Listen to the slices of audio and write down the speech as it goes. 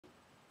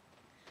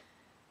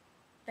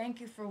Thank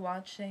you for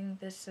watching.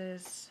 This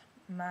is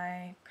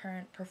my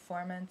current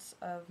performance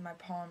of my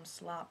poem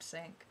Slop,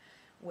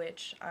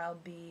 which I'll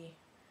be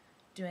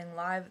doing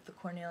live at the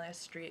Cornelia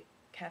Street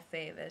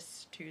Cafe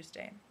this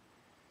Tuesday.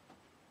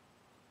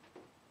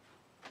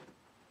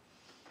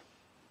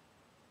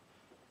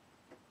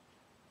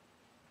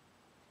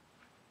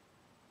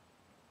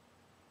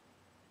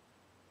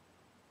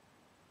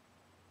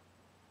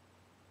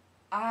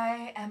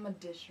 I am a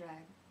dish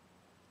rag.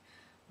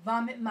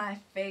 Vomit my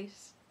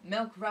face,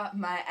 milk rot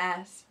my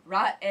ass,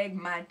 rot egg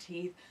my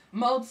teeth,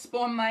 mold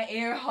spore my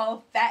ear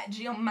hole, fat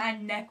geel my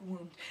neck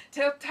wound,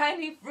 till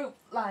tiny fruit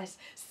flies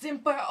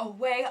simper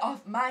away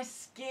off my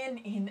skin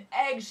in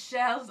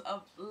eggshells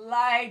of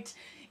light,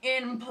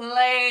 in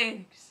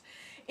plagues.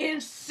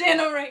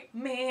 Incinerate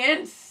me,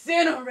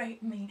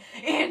 incinerate me,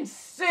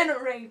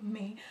 incinerate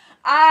me.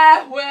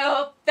 I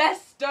will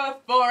fester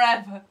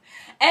forever,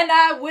 and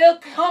I will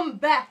come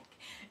back.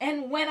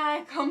 And when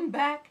I come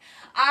back,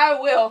 I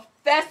will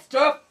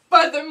fester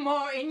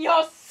furthermore in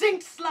your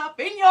sink slop,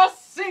 in your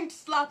sink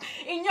slop,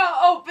 in your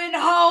open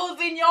holes,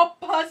 in your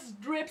pus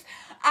drips.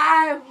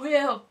 I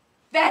will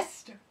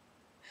fester.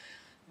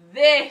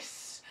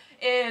 This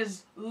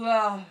is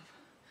love.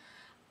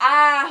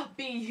 I'll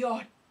be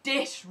your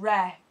dish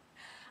rag.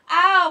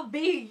 I'll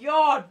be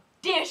your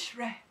dish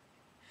rag.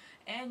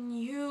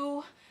 And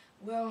you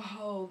will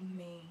hold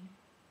me.